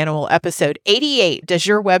Business Animal episode 88. Does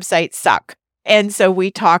your website suck? And so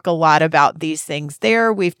we talk a lot about these things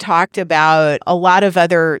there. We've talked about a lot of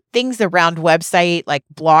other things around website, like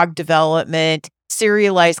blog development,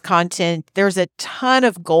 serialized content. There's a ton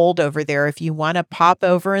of gold over there if you want to pop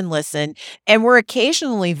over and listen. And we're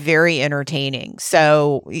occasionally very entertaining.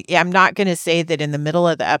 So I'm not going to say that in the middle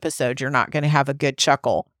of the episode, you're not going to have a good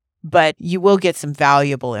chuckle, but you will get some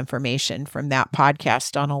valuable information from that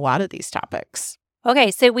podcast on a lot of these topics.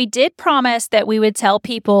 Okay, so we did promise that we would tell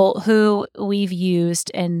people who we've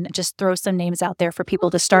used and just throw some names out there for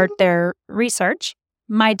people to start their research.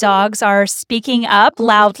 My dogs are speaking up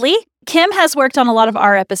loudly. Kim has worked on a lot of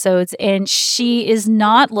our episodes, and she is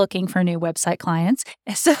not looking for new website clients.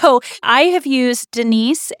 So I have used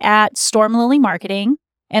Denise at Storm Lily Marketing.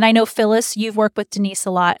 And I know, Phyllis, you've worked with Denise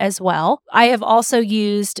a lot as well. I have also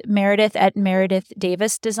used Meredith at Meredith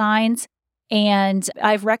Davis Designs. And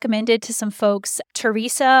I've recommended to some folks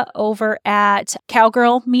Teresa over at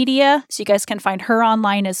Cowgirl Media. So you guys can find her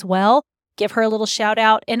online as well. Give her a little shout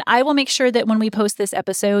out. And I will make sure that when we post this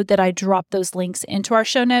episode that I drop those links into our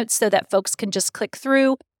show notes so that folks can just click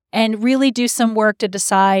through and really do some work to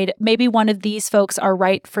decide maybe one of these folks are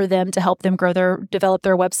right for them to help them develop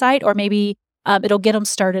their website, or maybe it'll get them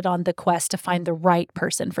started on the quest to find the right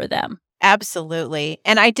person for them. Absolutely.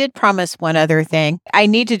 And I did promise one other thing. I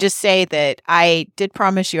need to just say that I did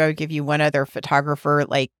promise you I would give you one other photographer.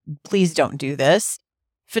 Like, please don't do this.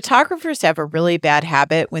 Photographers have a really bad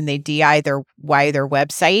habit when they DIY their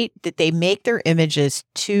website that they make their images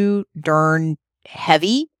too darn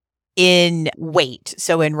heavy in weight.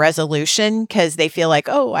 So in resolution, because they feel like,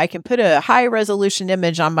 oh, I can put a high resolution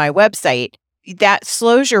image on my website. That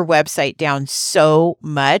slows your website down so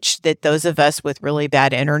much that those of us with really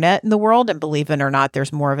bad internet in the world, and believe it or not,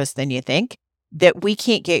 there's more of us than you think, that we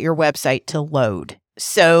can't get your website to load.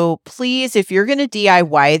 So please, if you're going to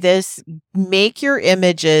DIY this, make your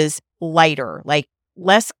images lighter, like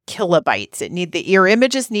less kilobytes. Your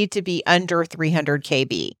images need to be under 300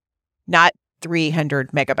 KB, not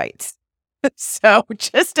 300 megabytes. So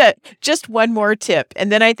just one more tip.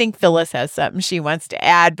 And then I think Phyllis has something she wants to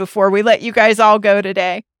add before we let you guys all go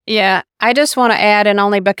today. Yeah, I just want to add, and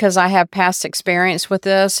only because I have past experience with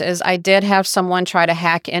this, is I did have someone try to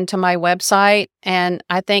hack into my website. And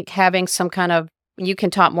I think having some kind of, you can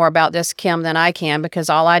talk more about this, Kim, than I can, because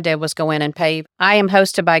all I did was go in and pay. I am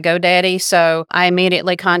hosted by GoDaddy, so I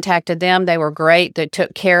immediately contacted them. They were great. They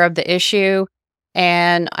took care of the issue.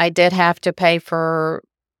 And I did have to pay for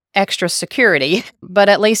extra security, but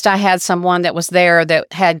at least I had someone that was there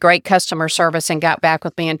that had great customer service and got back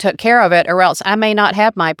with me and took care of it, or else I may not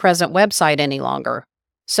have my present website any longer.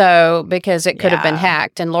 So, because it could have been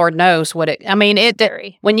hacked, and Lord knows what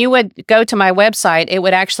when you would go to my website, it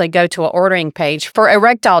would actually go to an ordering page for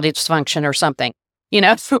erectile dysfunction or something,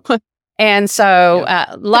 And so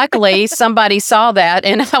luckily somebody saw that,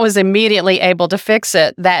 and I was immediately able to fix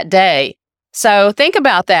it that day. So think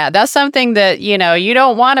about that. That's something that, you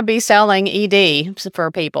don't want to be selling ED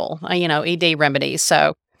for people, ED remedies.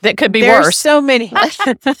 So that could be worse. There's so many.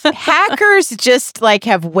 Hackers just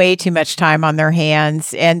have way too much time on their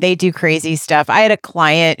hands, and they do crazy stuff. I had a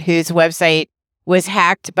client whose website was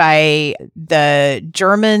hacked by the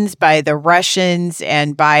Germans, by the Russians,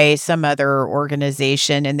 and by some other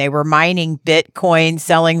organization, and they were mining Bitcoin,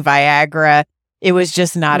 selling Viagra. It was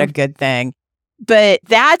just not a good thing. But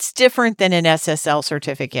that's different than an SSL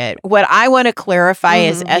certificate. What I want to clarify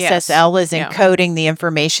is SSL is encoding the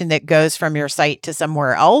information that goes from your site to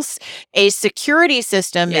somewhere else. A security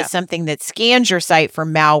system is something that scans your site for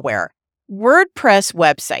malware. WordPress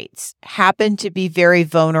websites happen to be very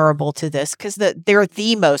vulnerable to this because they're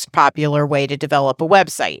the most popular way to develop a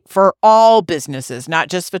website for all businesses, not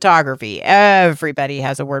just photography. Everybody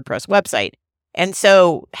has a WordPress website. And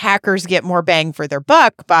so hackers get more bang for their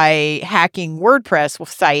buck by hacking WordPress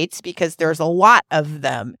sites because there's a lot of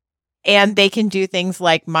them. And they can do things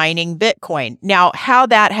like mining Bitcoin. Now, how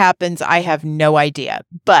that happens, I have no idea.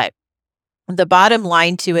 But the bottom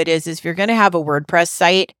line to it is if you're going to have a WordPress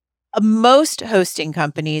site, most hosting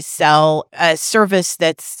companies sell a service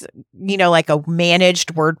that's, like a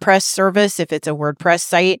managed WordPress service if it's a WordPress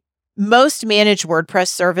site. Most managed WordPress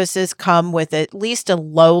services come with at least a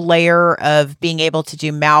low layer of being able to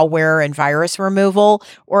do malware and virus removal,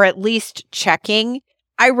 or at least checking.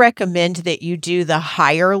 I recommend that you do the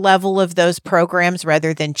higher level of those programs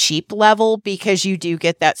rather than cheap level because you do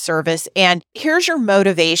get that service. And here's your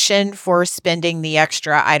motivation for spending the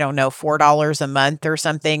extra, $4 a month or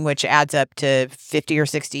something, which adds up to $50 or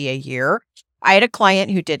 $60 a year. I had a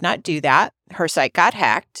client who did not do that. Her site got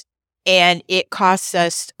hacked. And it costs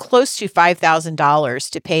us close to $5,000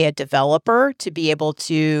 to pay a developer to be able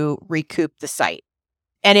to recoup the site.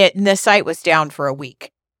 And the site was down for a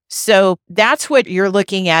week. So that's what you're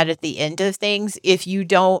looking at the end of things if you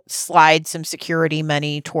don't slide some security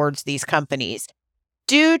money towards these companies.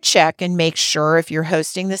 Do check and make sure if you're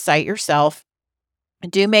hosting the site yourself,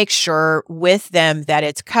 do make sure with them that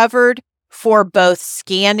it's covered for both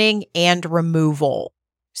scanning and removal.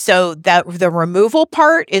 So that the removal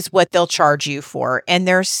part is what they'll charge you for. And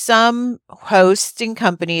there's some hosting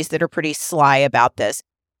companies that are pretty sly about this.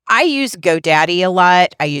 I use GoDaddy a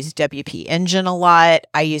lot. I use WP Engine a lot.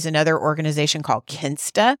 I use another organization called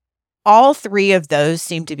Kinsta. All three of those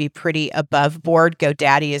seem to be pretty above board.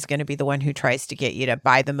 GoDaddy is going to be the one who tries to get you to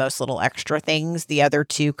buy the most little extra things. The other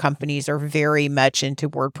two companies are very much into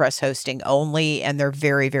WordPress hosting only, and they're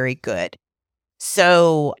very, very good.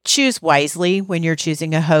 So choose wisely when you're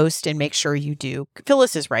choosing a host and make sure you do.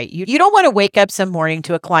 Phyllis is right. You don't want to wake up some morning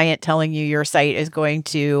to a client telling you your site is going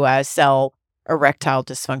to sell erectile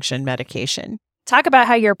dysfunction medication. Talk about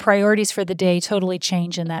how your priorities for the day totally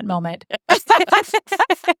change in that moment.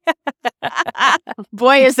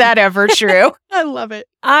 Boy, is that ever true. I love it.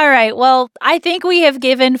 All right. Well, I think we have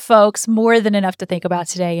given folks more than enough to think about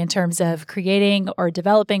today in terms of creating or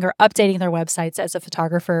developing or updating their websites as a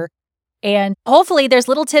photographer. And hopefully there's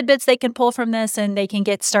little tidbits they can pull from this and they can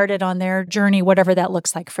get started on their journey, whatever that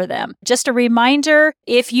looks like for them. Just a reminder,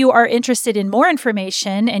 if you are interested in more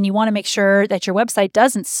information and you want to make sure that your website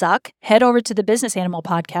doesn't suck, head over to the Business Animal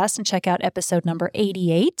Podcast and check out episode number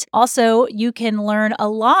 88. Also, you can learn a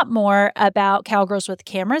lot more about Cowgirls with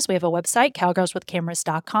Cameras. We have a website,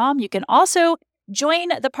 cowgirlswithcameras.com. You can also join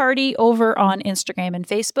the party over on Instagram and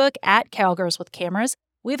Facebook at Cowgirls with Cameras.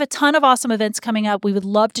 We have a ton of awesome events coming up. We would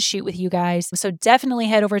love to shoot with you guys. So definitely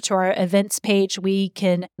head over to our events page. We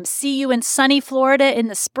can see you in sunny Florida in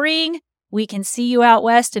the spring. We can see you out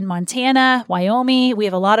west in Montana, Wyoming. We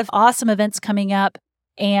have a lot of awesome events coming up.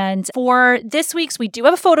 And for this week's, we do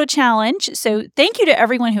have a photo challenge. So thank you to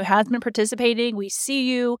everyone who has been participating. We see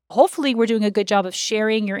you. Hopefully, we're doing a good job of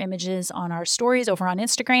sharing your images on our stories over on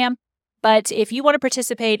Instagram. But if you want to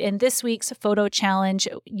participate in this week's photo challenge,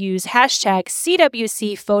 use hashtag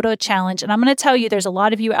CWC Photo Challenge. And I'm going to tell you, there's a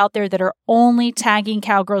lot of you out there that are only tagging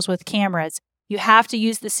Cowgirls with Cameras. You have to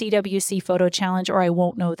use the CWC Photo Challenge or I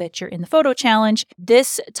won't know that you're in the photo challenge.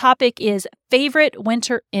 This topic is favorite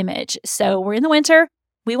winter image. So we're in the winter.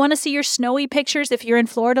 We want to see your snowy pictures. If you're in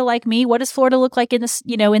Florida like me, what does Florida look like in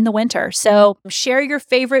the winter? So share your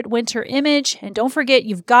favorite winter image. And don't forget,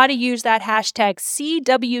 you've got to use that hashtag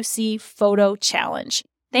CWC Photo Challenge.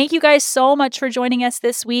 Thank you guys so much for joining us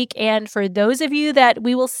this week. And for those of you that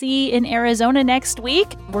we will see in Arizona next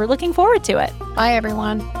week, we're looking forward to it. Bye,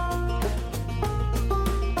 everyone.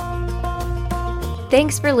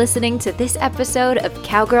 Thanks for listening to this episode of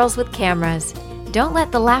Cowgirls with Cameras. Don't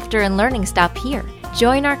let the laughter and learning stop here.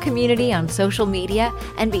 Join our community on social media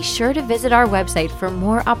and be sure to visit our website for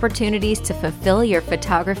more opportunities to fulfill your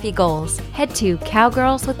photography goals. Head to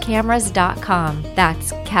cowgirlswithcameras.com.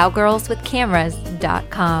 That's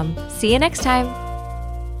cowgirlswithcameras.com. See you next time.